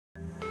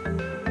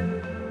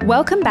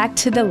Welcome back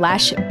to the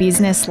Lash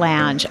Business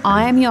Lounge.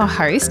 I am your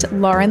host,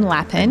 Lauren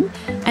Lappin,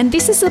 and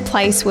this is the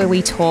place where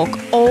we talk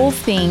all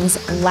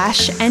things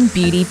lash and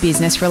beauty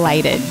business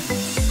related.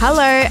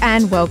 Hello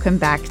and welcome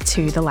back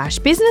to the Lash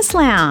Business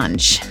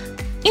Lounge.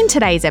 In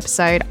today's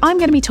episode, I'm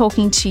going to be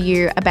talking to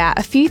you about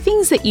a few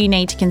things that you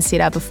need to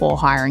consider before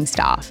hiring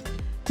staff.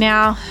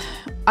 Now,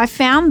 I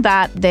found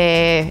that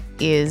there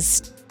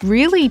is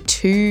really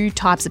two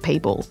types of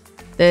people.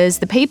 There's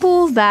the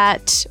people or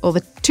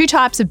the two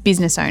types of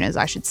business owners,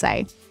 I should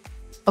say.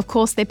 Of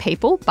course, they're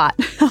people, but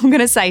I'm going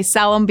to say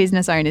salon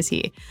business owners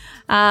here.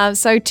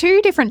 So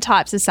two different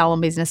types of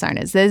salon business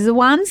owners. There's the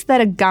ones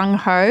that are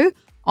gung-ho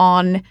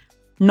on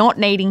not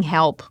needing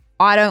help.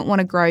 I don't want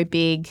to grow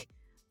big.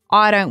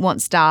 I don't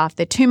want staff.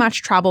 They're too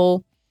much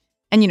trouble.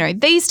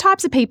 And, these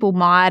types of people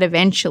might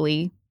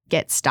eventually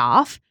get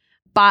staff,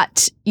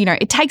 but,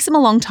 it takes them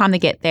a long time to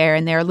get there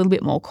and they're a little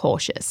bit more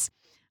cautious.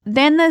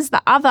 Then there's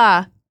the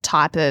other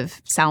type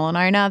of salon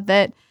owner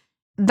that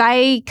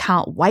they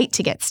can't wait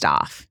to get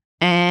staff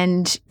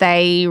and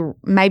they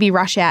maybe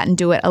rush out and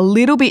do it a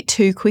little bit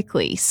too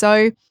quickly.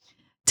 So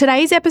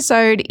today's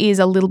episode is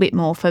a little bit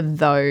more for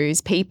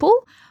those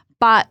people,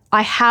 but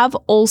I have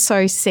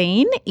also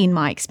seen in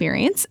my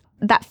experience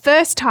that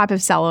first type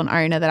of salon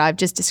owner that I've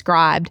just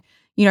described,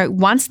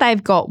 once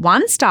they've got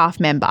one staff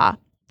member,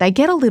 they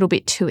get a little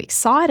bit too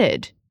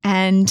excited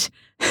and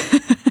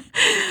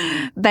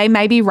they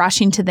maybe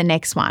rush into the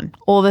next one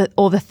or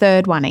the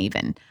third one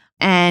even,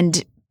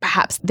 and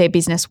perhaps their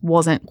business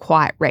wasn't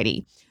quite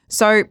ready.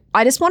 So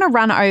I just want to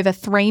run over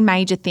three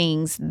major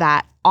things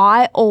that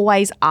I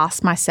always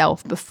ask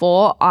myself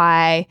before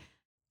I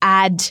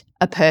add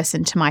a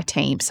person to my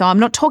team. So I'm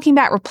not talking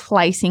about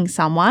replacing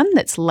someone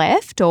that's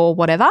left or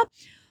whatever.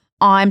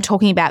 I'm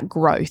talking about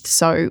growth.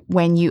 So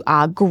when you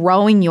are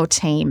growing your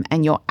team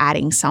and you're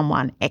adding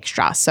someone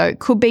extra. So it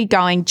could be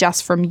going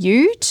just from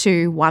you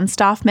to one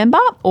staff member,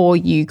 or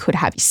you could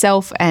have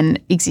yourself and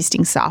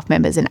existing staff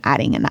members and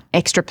adding an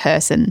extra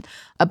person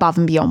above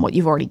and beyond what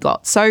you've already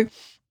got. So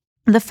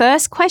the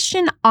first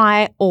question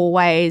I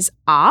always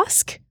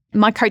ask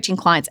my coaching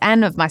clients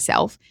and of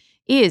myself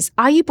is,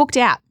 are you booked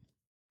out?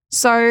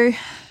 So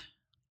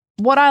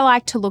what I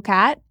like to look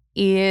at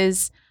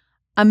is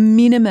a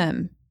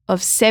minimum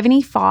of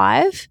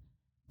 75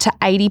 to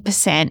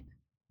 80%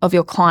 of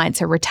your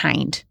clients are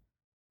retained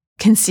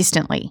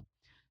consistently.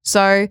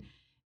 So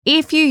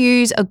if you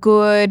use a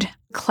good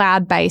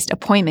cloud-based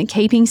appointment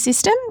keeping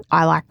system,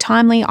 I like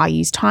Timely, I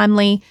use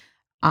Timely.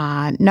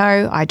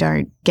 No, I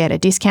don't get a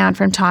discount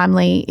from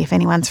Timely. If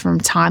anyone's from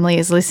Timely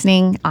is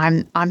listening,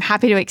 I'm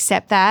happy to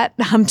accept that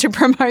to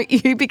promote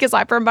you, because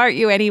I promote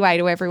you anyway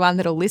to everyone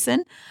that'll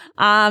listen.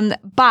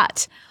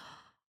 But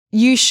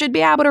you should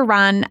be able to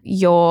run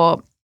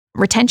your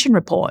retention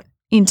report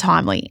in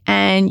Timely,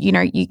 and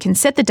you can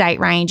set the date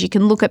range. You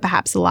can look at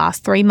perhaps the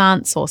last 3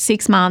 months or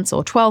 6 months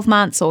or 12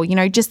 months or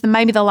just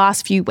maybe the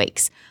last few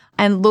weeks,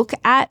 and look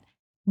at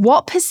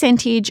what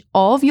percentage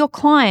of your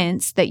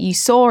clients that you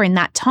saw in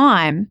that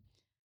time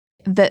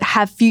that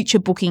have future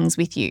bookings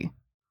with you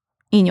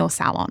in your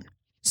salon.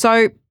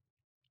 So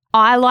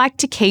I like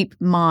to keep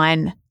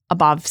mine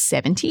above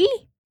 70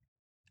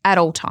 at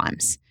all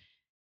times.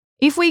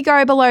 If we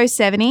go below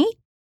 70,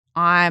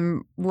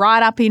 I'm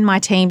right up in my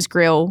team's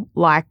grill,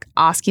 like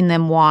asking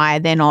them why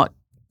they're not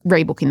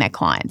rebooking their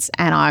clients.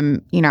 And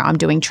I'm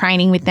doing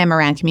training with them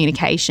around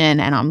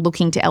communication, and I'm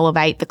looking to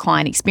elevate the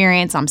client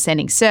experience. I'm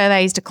sending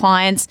surveys to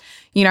clients,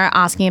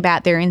 asking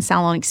about their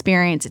in-salon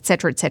experience, et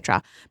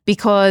cetera,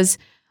 because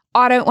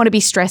I don't want to be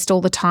stressed all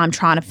the time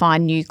trying to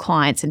find new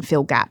clients and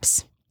fill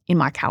gaps in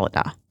my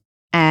calendar.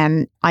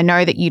 And I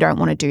know that you don't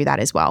want to do that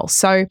as well.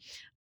 So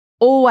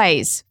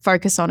always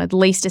focus on at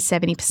least a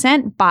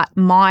 70%, but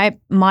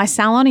my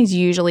salon is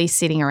usually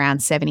sitting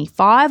around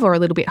 75 or a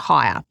little bit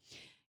higher.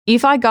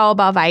 If I go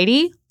above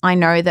 80, I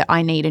know that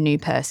I need a new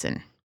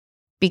person,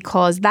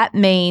 because that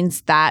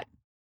means that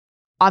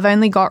I've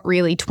only got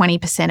really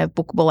 20% of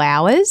bookable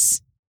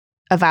hours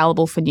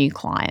available for new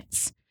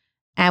clients.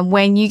 And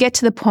when you get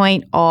to the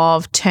point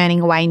of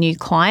turning away new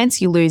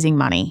clients, you're losing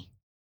money.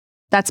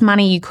 That's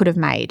money you could have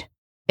made.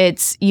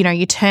 It's,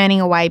 you're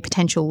turning away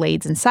potential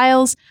leads and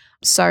sales.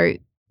 So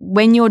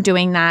when you're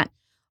doing that,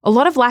 a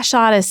lot of lash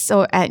artists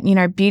or,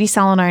 beauty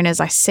salon owners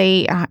I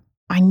see,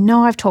 I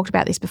know I've talked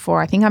about this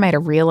before. I think I made a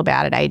reel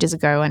about it ages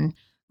ago and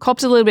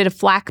copped a little bit of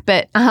flack,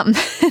 but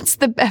it's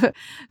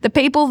the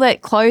people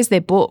that close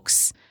their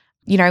books,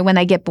 when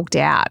they get booked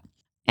out.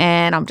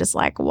 And I'm just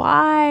like,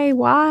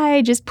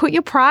 why? Just put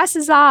your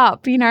prices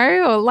up,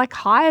 or like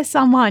hire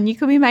someone. You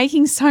could be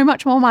making so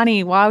much more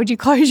money. Why would you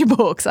close your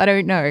books? I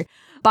don't know.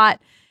 But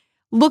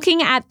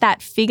looking at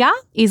that figure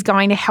is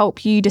going to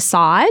help you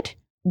decide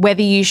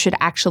whether you should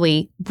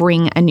actually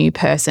bring a new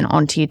person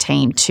onto your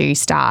team to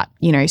start,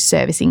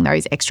 servicing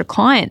those extra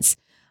clients.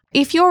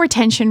 If your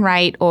retention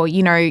rate or,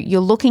 you're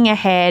looking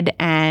ahead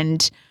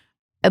and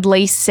at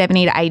least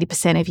 70 to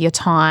 80% of your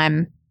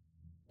time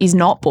is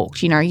not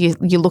booked, you're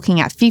looking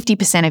at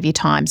 50% of your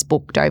time's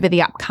booked over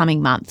the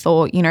upcoming month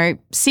or,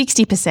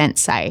 60%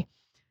 say,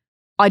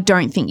 I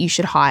don't think you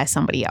should hire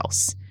somebody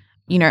else.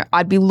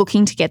 I'd be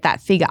looking to get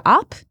that figure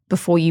up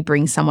before you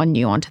bring someone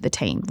new onto the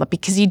team,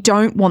 because you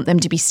don't want them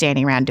to be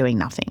standing around doing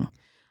nothing.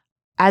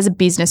 As a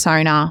business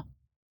owner,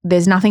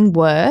 there's nothing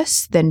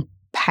worse than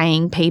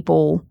paying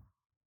people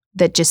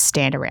that just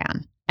stand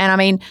around. And I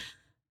mean,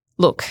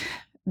 look,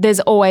 there's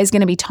always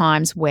going to be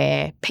times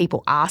where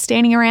people are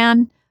standing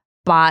around,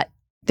 but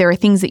there are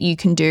things that you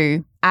can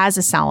do as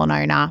a salon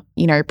owner,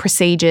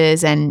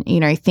 procedures and,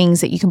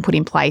 things that you can put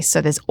in place.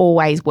 So there's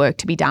always work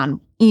to be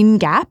done in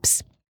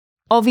gaps.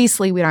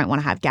 Obviously, we don't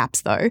want to have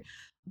gaps though,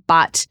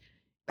 but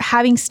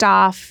having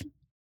staff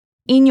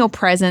in your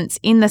presence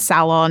in the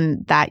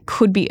salon that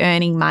could be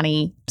earning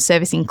money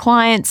servicing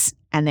clients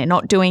and they're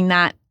not doing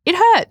that, it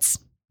hurts.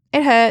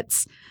 It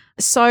hurts.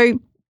 So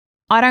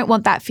I don't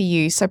want that for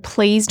you. So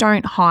please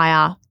don't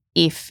hire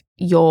if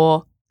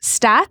your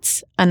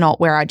stats are not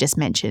where I just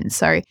mentioned.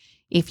 So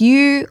if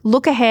you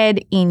look ahead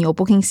in your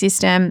booking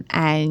system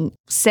and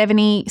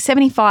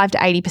 75 to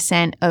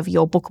 80% of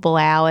your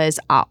bookable hours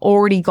are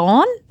already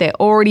gone, they're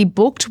already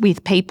booked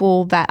with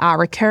people that are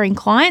recurring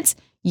clients,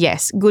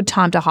 yes, good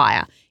time to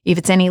hire. If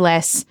it's any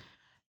less,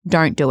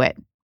 don't do it.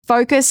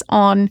 Focus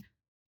on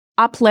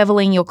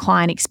up-leveling your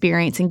client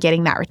experience and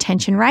getting that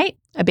retention rate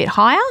a bit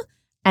higher,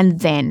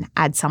 and then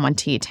add someone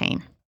to your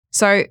team.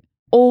 So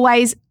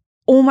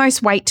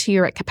almost wait till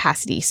you're at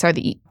capacity so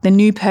that the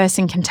new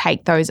person can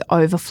take those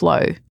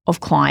overflow of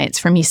clients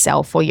from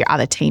yourself or your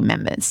other team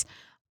members,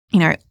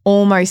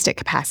 almost at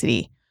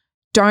capacity.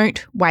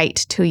 Don't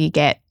wait till you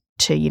get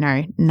to,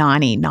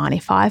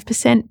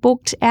 95%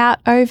 booked out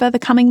over the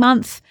coming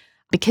month,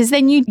 because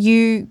then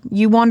you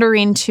wander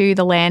into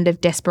the land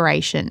of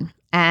desperation.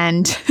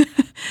 And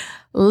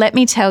let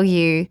me tell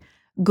you,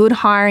 good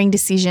hiring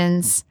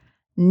decisions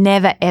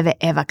never, ever,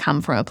 ever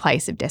come from a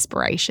place of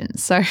desperation.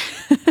 So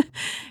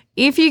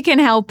if you can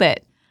help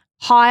it,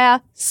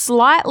 hire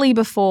slightly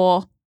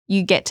before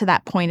you get to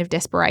that point of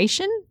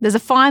desperation. There's a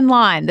fine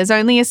line. There's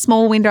only a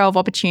small window of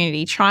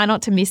opportunity. Try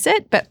not to miss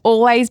it, but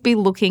always be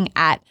looking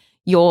at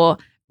your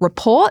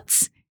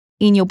reports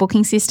in your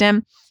booking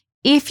system.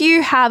 If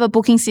you have a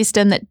booking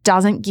system that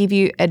doesn't give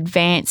you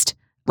advanced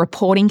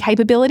reporting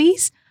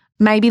capabilities,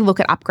 maybe look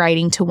at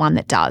upgrading to one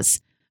that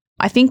does.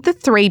 I think the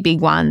three big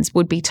ones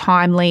would be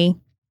Timely,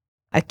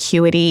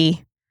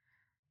 Acuity,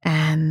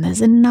 and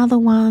there's another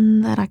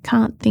one that I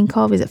can't think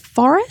of. Is it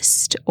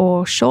Forest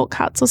or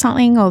Shortcuts or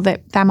something? Or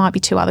that might be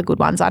two other good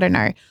ones. I don't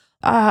know.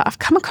 I've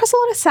come across a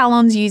lot of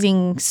salons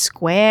using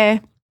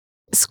Square.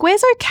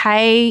 Square's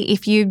okay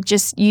if you're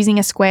just using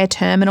a Square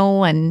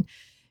terminal and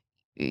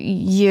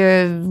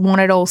you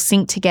want it all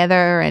synced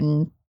together,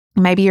 and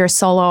maybe you're a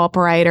solo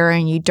operator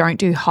and you don't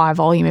do high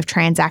volume of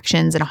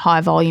transactions and a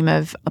high volume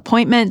of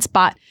appointments,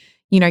 but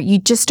you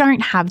just don't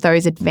have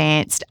those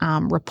advanced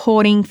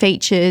reporting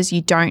features.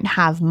 You don't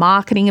have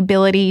marketing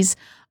abilities.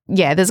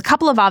 Yeah, there's a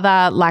couple of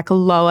other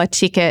lower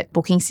ticket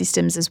booking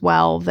systems as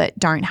well that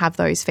don't have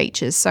those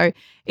features. So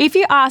if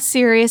you are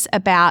serious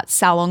about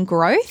salon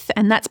growth,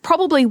 and that's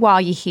probably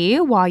why you're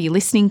here, while you're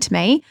listening to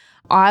me,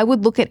 I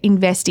would look at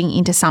investing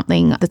into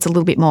something that's a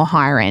little bit more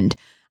higher end.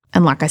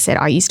 And like I said,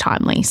 I use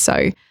Timely,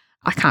 so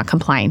I can't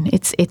complain.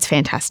 It's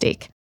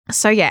fantastic.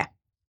 So yeah,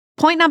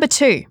 point number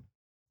 2.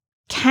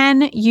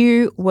 Can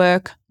you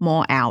work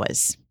more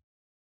hours?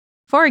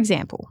 For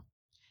example,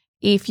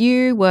 if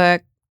you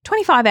work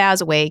 25 hours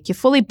a week, you're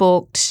fully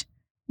booked.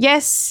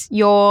 Yes,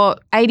 your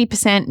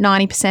 80%,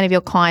 90% of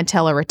your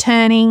clientele are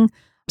returning,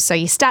 so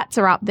your stats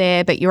are up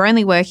there, but you're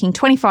only working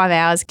 25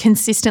 hours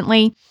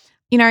consistently.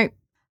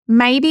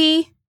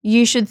 Maybe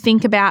you should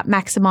think about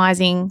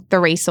maximizing the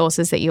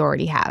resources that you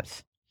already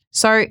have.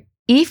 So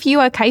if you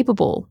are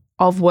capable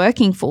of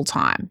working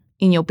full-time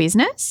in your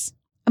business,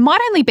 it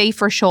might only be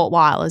for a short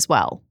while as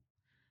well.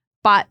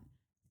 But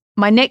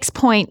my next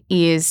point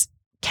is,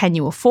 can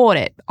you afford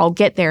it? I'll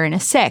get there in a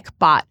sec,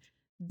 but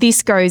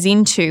this goes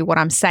into what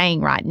I'm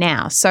saying right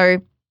now. So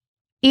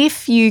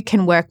if you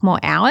can work more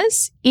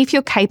hours, if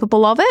you're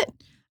capable of it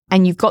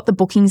and you've got the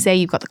bookings there,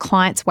 you've got the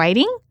clients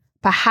waiting,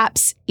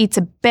 perhaps it's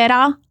a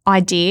better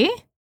idea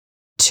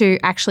to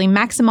actually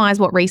maximize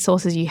what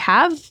resources you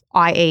have,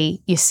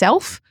 i.e.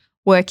 yourself,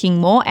 working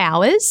more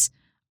hours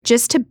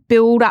just to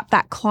build up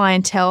that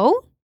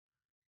clientele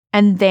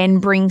and then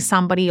bring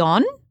somebody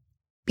on,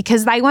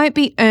 because they won't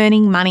be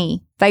earning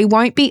money. They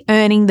won't be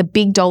earning the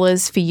big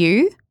dollars for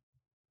you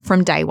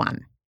from day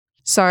one.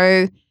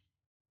 So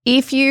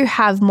if you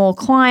have more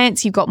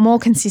clients, you've got more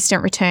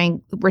consistent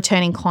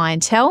returning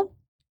clientele,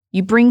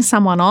 you bring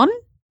someone on,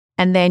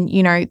 and then,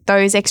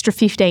 those extra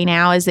 15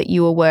 hours that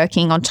you were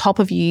working on top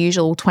of your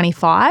usual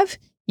 25,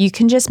 you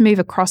can just move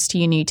across to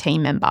your new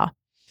team member.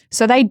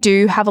 So they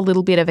do have a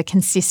little bit of a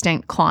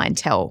consistent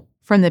clientele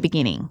from the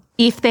beginning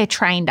if they're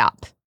trained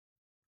up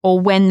or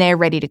when they're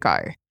ready to go.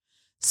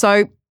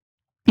 So,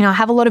 I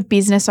have a lot of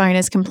business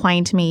owners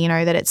complain to me,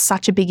 that it's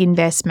such a big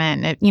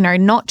investment,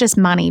 not just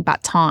money,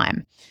 but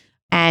time.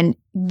 And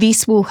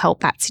this will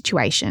help that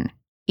situation.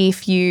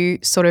 If you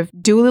sort of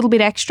do a little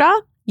bit extra,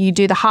 you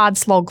do the hard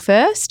slog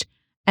first,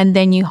 and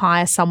then you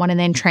hire someone and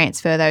then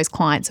transfer those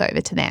clients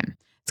over to them.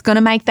 It's going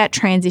to make that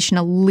transition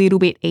a little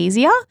bit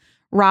easier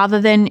rather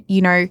than,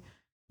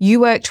 you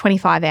work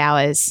 25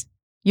 hours,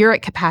 you're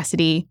at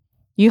capacity,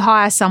 you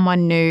hire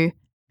someone new,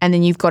 and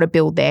then you've got to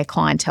build their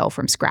clientele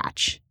from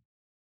scratch.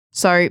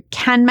 So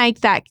can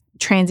make that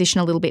transition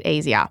a little bit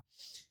easier.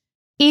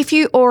 If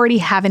you already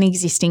have an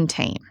existing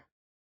team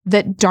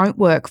that don't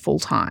work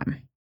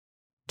full-time,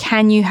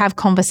 can you have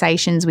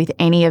conversations with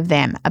any of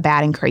them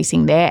about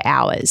increasing their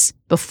hours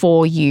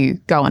before you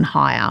go and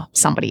hire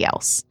somebody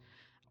else?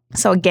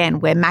 So again,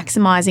 we're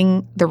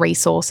maximizing the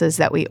resources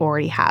that we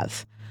already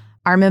have.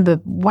 I remember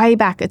way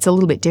back, it's a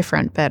little bit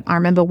different, but I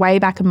remember way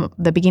back in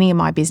the beginning of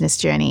my business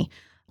journey,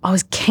 I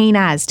was keen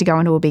as to go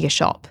into a bigger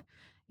shop.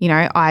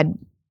 I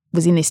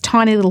was in this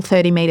tiny little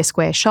 30-metre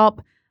square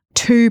shop,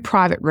 2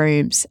 private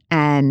rooms,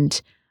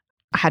 and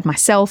I had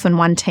myself and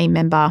 1 team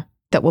member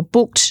that were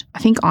booked. I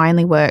think I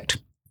only worked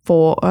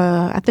for,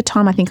 at the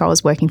time, I think I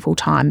was working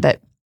full-time,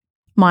 but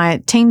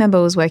my team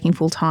member was working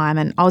full-time,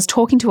 and I was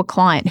talking to a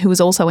client who was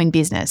also in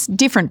business,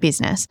 different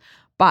business,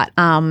 but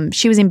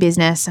she was in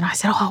business, and I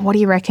said, what do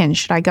you reckon?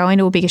 Should I go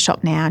into a bigger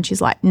shop now? And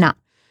she's like, nah,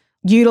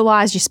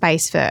 utilize your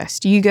space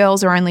first. You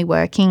girls are only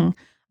working,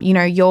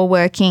 you're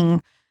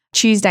working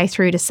Tuesday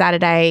through to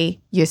Saturday,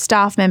 your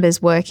staff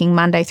members working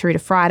Monday through to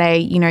Friday.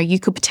 You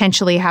could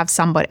potentially have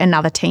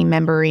another team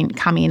member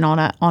come in on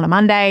a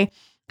Monday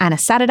and a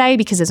Saturday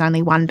because there's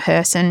only one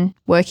person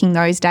working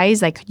those days.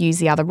 They could use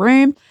the other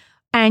room.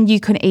 And you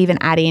could even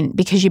add in,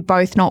 because you're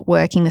both not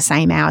working the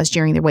same hours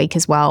during the week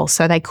as well.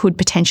 So they could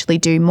potentially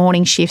do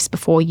morning shifts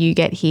before you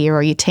get here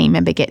or your team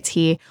member gets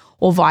here,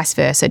 or vice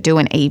versa, do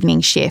an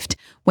evening shift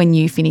when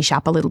you finish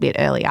up a little bit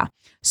earlier.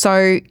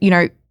 So,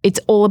 it's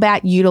all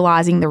about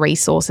utilizing the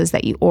resources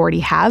that you already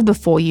have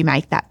before you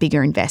make that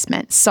bigger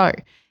investment. So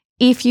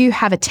if you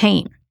have a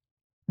team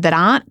that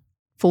aren't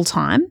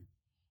full-time,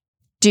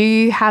 do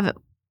you have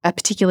a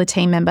particular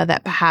team member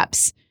that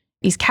perhaps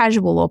is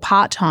casual or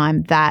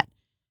part-time that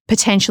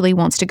potentially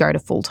wants to go to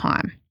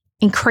full-time?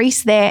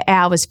 Increase their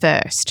hours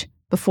first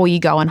before you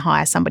go and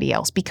hire somebody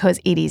else, because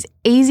it is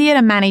easier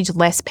to manage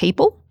less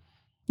people.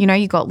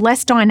 You've got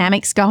less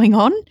dynamics going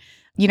on.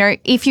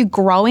 If you're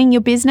growing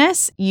your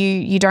business,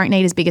 you don't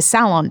need as big a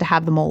salon to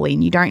have them all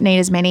in. You don't need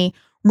as many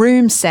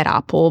rooms set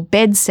up or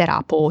beds set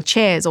up or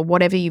chairs or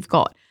whatever you've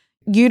got.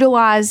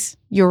 Utilize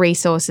your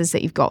resources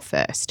that you've got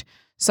first.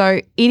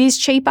 So it is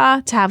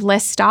cheaper to have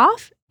less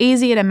staff,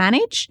 easier to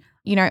manage.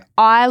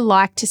 I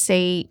like to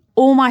see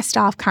all my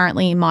staff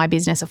currently in my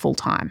business are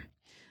full-time.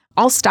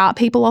 I'll start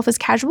people off as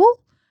casual,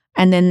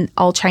 and then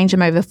I'll change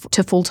them over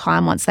to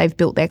full-time once they've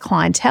built their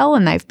clientele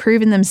and they've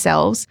proven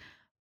themselves.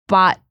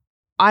 But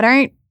I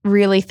don't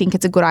really think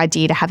it's a good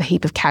idea to have a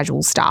heap of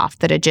casual staff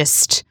that are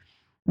just,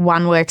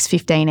 one works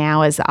 15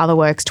 hours, the other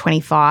works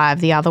 25,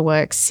 the other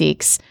works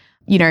 6.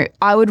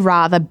 I would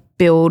rather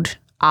build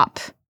up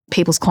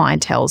people's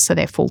clientele so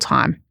they're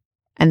full-time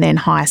and then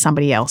hire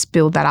somebody else,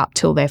 build that up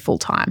till they're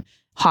full-time,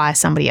 hire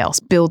somebody else,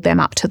 build them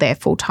up to their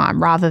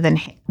full-time, rather than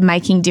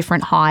making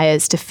different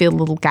hires to fill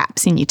little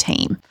gaps in your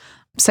team.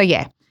 So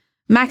yeah,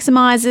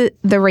 maximize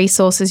the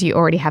resources you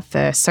already have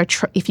first. So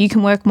if you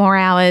can work more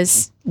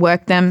hours,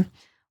 work them.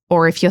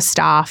 Or if your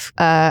staff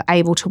are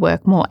able to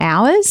work more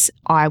hours,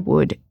 I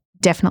would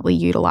definitely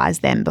utilize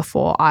them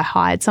before I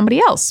hired somebody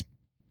else.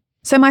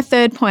 So my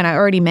third point I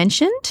already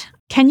mentioned,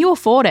 can you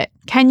afford it?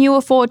 Can you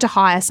afford to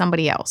hire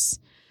somebody else?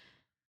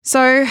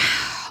 So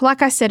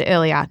like I said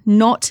earlier,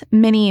 not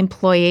many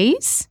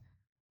employees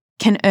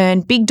can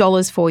earn big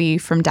dollars for you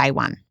from day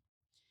one.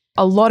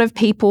 A lot of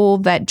people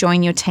that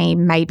join your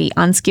team may be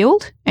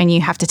unskilled and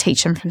you have to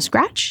teach them from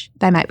scratch.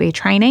 They might be a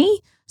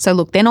trainee. So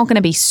look, they're not going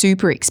to be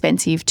super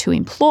expensive to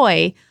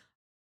employ,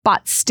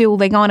 but still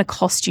they're going to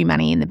cost you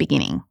money in the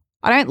beginning.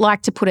 I don't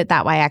like to put it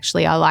that way,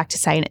 actually. I like to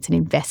say it's an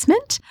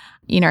investment,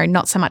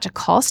 not so much a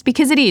cost,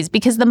 because it is,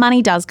 because the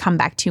money does come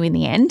back to you in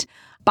the end.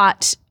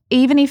 But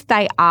even if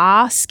they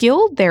are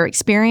skilled, they're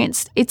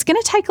experienced, it's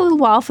going to take a little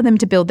while for them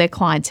to build their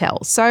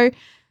clientele. So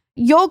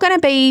you're going to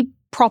be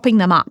propping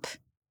them up,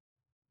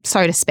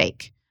 so to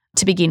speak,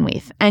 to begin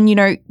with. And,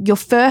 your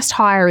first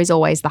hire is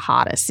always the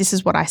hardest. This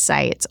is what I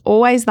say. It's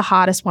always the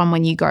hardest one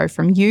when you go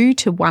from you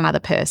to one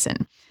other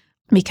person,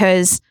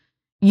 because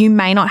you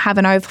may not have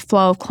an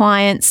overflow of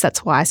clients.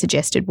 That's why I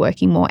suggested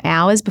working more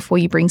hours before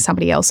you bring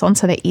somebody else on,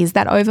 so there is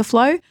that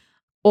overflow.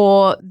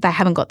 Or they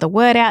haven't got the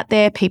word out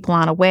there. People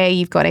aren't aware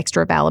you've got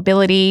extra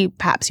availability.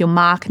 Perhaps your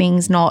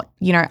marketing's not,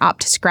 up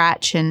to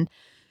scratch, and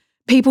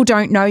people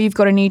don't know you've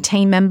got a new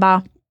team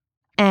member.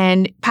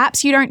 And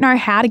perhaps you don't know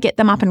how to get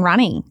them up and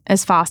running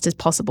as fast as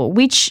possible,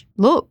 which,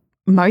 look,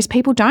 most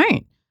people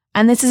don't.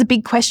 And this is a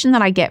big question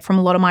that I get from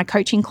a lot of my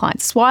coaching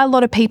clients. It's why a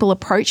lot of people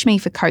approach me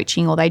for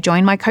coaching or they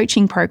join my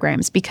coaching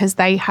programs, because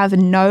they have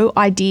no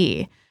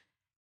idea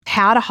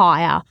how to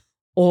hire,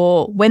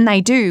 or when they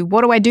do,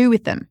 what do I do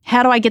with them?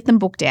 How do I get them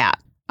booked out?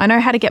 I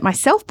know how to get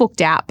myself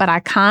booked out, but I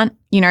can't,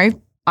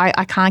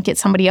 I can't get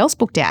somebody else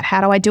booked out.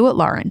 How do I do it,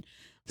 Lauren?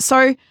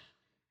 So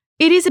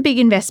it is a big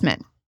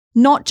investment.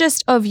 Not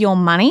just of your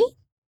money,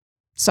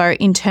 so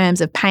in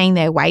terms of paying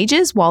their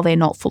wages while they're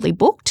not fully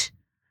booked,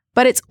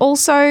 But it's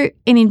also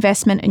an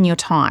investment in your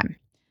time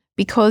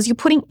because you're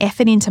putting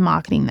effort into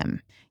marketing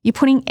them. You're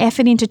putting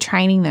effort into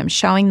training them,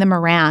 showing them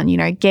around,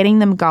 getting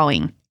them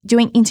going,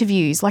 doing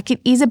interviews. Like,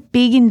 it is a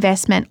big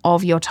investment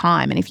of your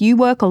time. And if you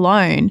work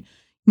alone,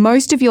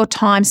 most of your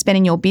time spent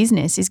in your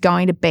business is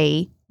going to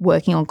be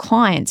working on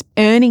clients,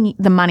 earning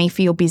the money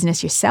for your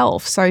business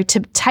yourself. So to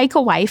take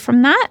away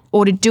from that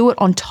or to do it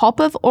on top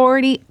of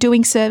already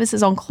doing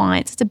services on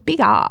clients, it's a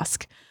big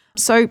ask.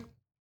 So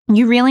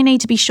you really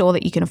need to be sure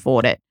that you can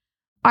afford it.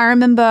 I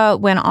remember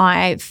when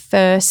I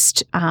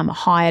first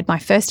hired my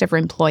first ever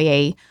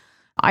employee,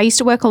 I used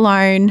to work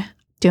alone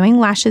doing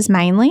lashes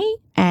mainly,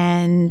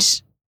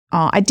 and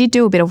I did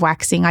do a bit of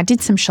waxing. I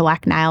did some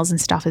shellac nails and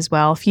stuff as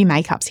well, a few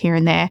makeups here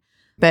and there,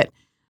 but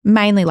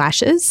mainly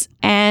lashes.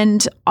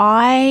 And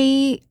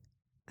I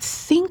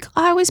think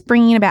I was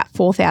bringing in about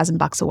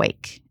 $4,000 a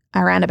week,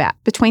 around about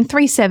between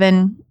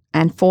 $3,700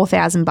 and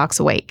 $4,000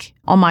 a week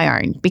on my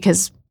own,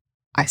 because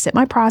I set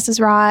my prices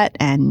right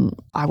and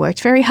I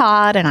worked very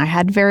hard and I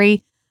had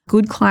very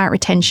good client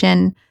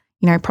retention.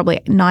 Probably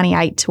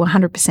 98 to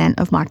 100%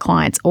 of my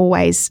clients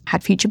always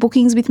had future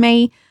bookings with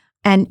me.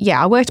 And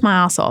yeah, I worked my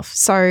ass off.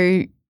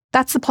 So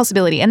that's the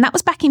possibility. And that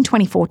was back in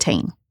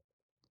 2014.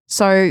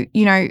 So,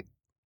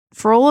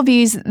 for all of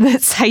you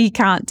that say you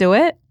can't do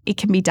it, it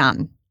can be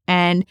done.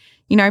 And,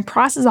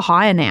 prices are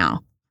higher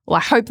now. Well,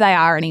 I hope they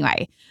are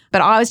anyway.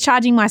 But I was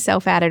charging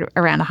myself out at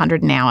around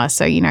 $100 an hour.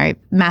 So,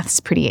 math's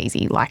pretty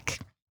easy. Like,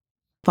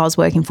 if I was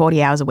working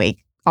 40 hours a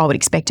week, I would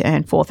expect to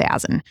earn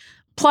 $4,000.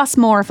 Plus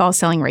more if I was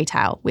selling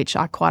retail, which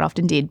I quite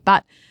often did.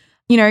 But,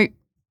 I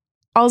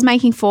was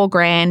making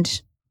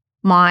 $4,000.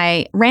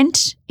 My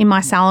rent in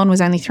my salon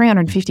was only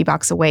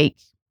 $350 a week.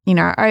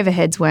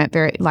 Overheads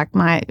weren't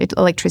my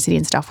electricity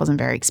and stuff wasn't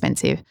very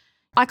expensive.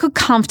 I could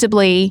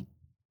comfortably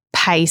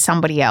pay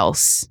somebody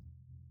else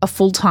a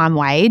full-time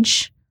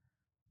wage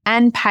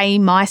and pay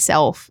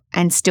myself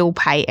and still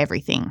pay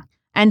everything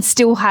and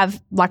still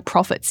have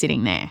profit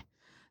sitting there.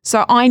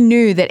 So I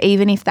knew that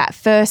even if that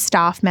first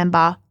staff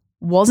member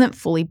wasn't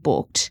fully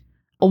booked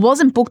or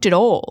wasn't booked at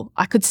all,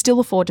 I could still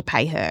afford to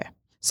pay her.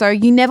 So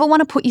you never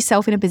want to put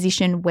yourself in a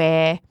position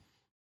where,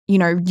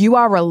 you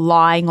are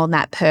relying on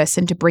that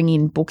person to bring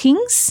in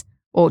bookings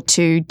or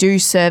to do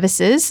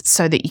services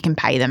so that you can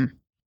pay them.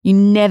 You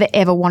never,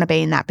 ever want to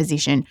be in that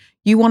position.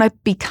 You want to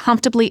be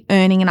comfortably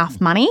earning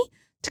enough money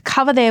to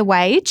cover their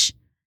wage,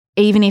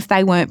 even if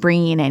they weren't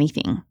bringing in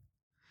anything.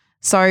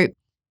 So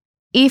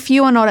if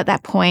you are not at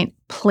that point,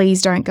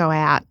 please don't go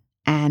out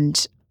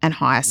and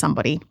hire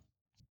somebody.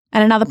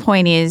 And another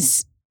point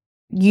is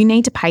you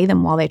need to pay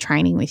them while they're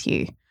training with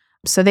you.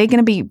 So they're going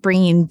to be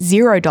bringing in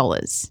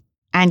 $0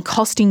 and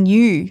costing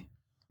you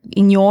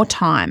in your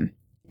time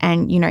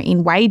and,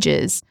 in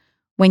wages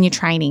when you're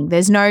training.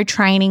 There's no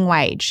training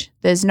wage.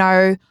 There's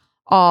no,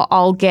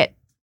 I'll get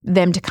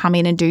them to come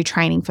in and do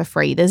training for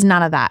free. There's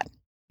none of that.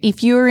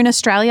 If you're in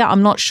Australia,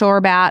 I'm not sure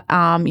about,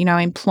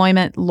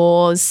 employment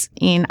laws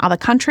in other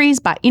countries,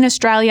 but in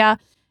Australia,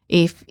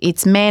 if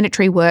it's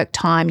mandatory work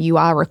time, you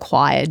are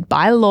required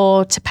by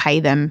law to pay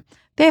them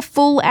their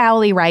full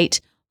hourly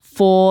rate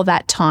for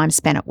that time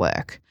spent at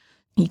work.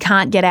 You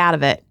can't get out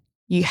of it.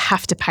 You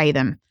have to pay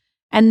them.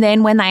 And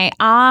then when they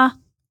are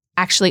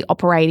actually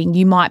operating,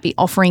 you might be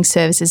offering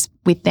services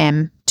with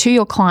them to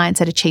your clients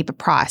at a cheaper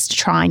price to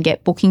try and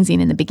get bookings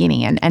in the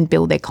beginning and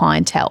build their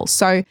clientele.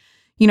 So,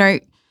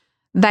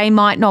 they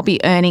might not be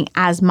earning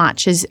as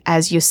much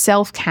as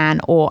yourself can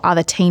or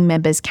other team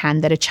members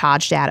can that are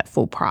charged out at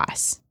full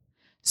price.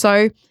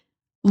 So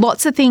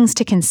lots of things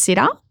to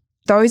consider.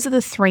 Those are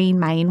the three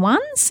main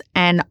ones.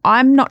 And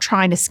I'm not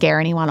trying to scare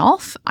anyone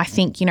off. I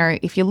think,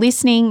 if you're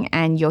listening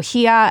and you're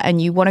here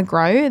and you want to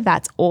grow,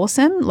 that's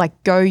awesome.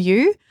 Go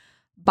you.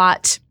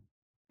 But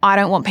I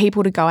don't want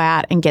people to go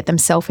out and get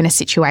themselves in a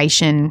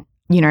situation,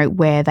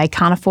 where they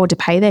can't afford to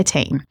pay their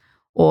team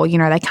or,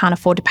 they can't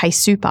afford to pay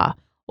super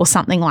or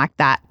something like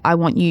that. I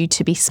want you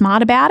to be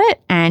smart about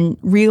it and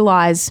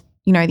realize,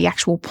 the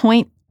actual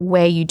point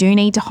where you do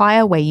need to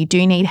hire, where you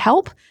do need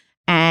help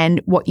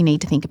and what you need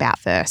to think about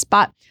first.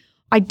 But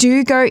I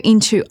do go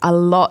into a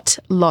lot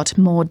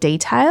more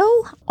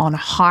detail on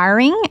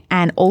hiring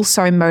and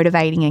also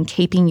motivating and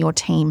keeping your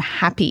team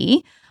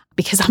happy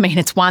because,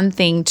 it's one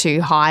thing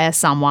to hire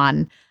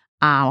someone,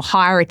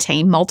 hire a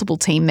team, multiple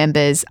team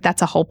members.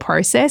 That's a whole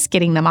process,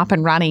 getting them up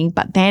and running.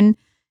 But then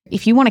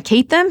if you want to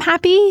keep them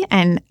happy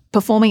and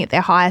performing at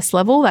their highest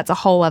level, that's a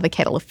whole other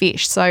kettle of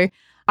fish. So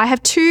I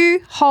have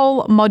 2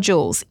 whole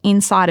modules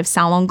inside of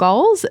Salon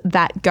Goals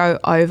that go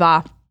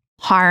over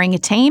hiring a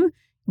team,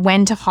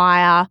 when to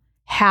hire,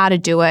 how to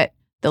do it,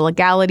 the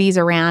legalities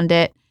around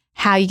it,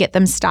 how you get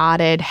them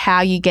started,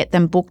 how you get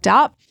them booked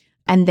up,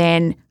 and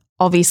then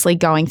obviously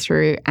going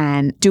through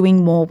and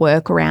doing more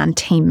work around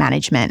team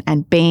management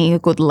and being a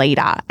good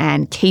leader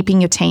and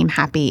keeping your team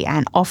happy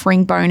and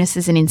offering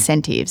bonuses and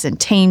incentives and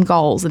team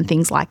goals and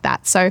things like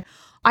that. So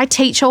I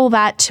teach all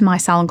that to my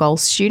Salon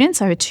Goals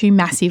students over 2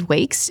 massive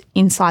weeks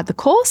inside the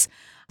course.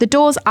 The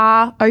doors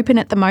are open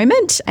at the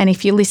moment, and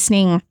if you're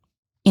listening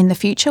in the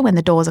future when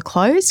the doors are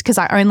closed, because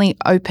I only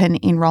open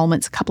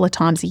enrollments a couple of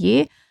times a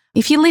year.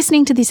 If you're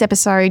listening to this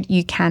episode,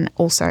 you can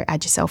also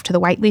add yourself to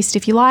the waitlist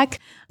if you like.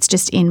 It's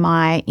just in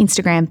my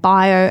Instagram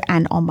bio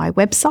and on my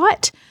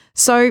website.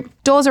 So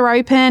doors are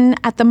open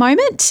at the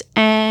moment.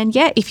 And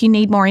yeah, if you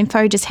need more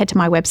info, just head to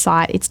my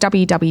website. It's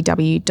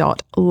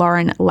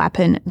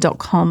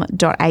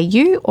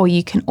www.laurenlappin.com.au, or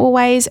you can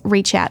always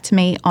reach out to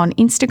me on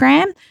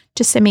Instagram.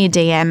 Just send me a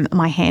DM.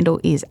 My handle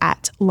is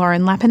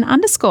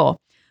 @LaurenLappin_.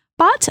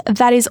 But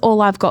that is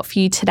all I've got for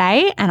you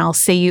today, and I'll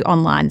see you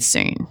online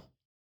soon.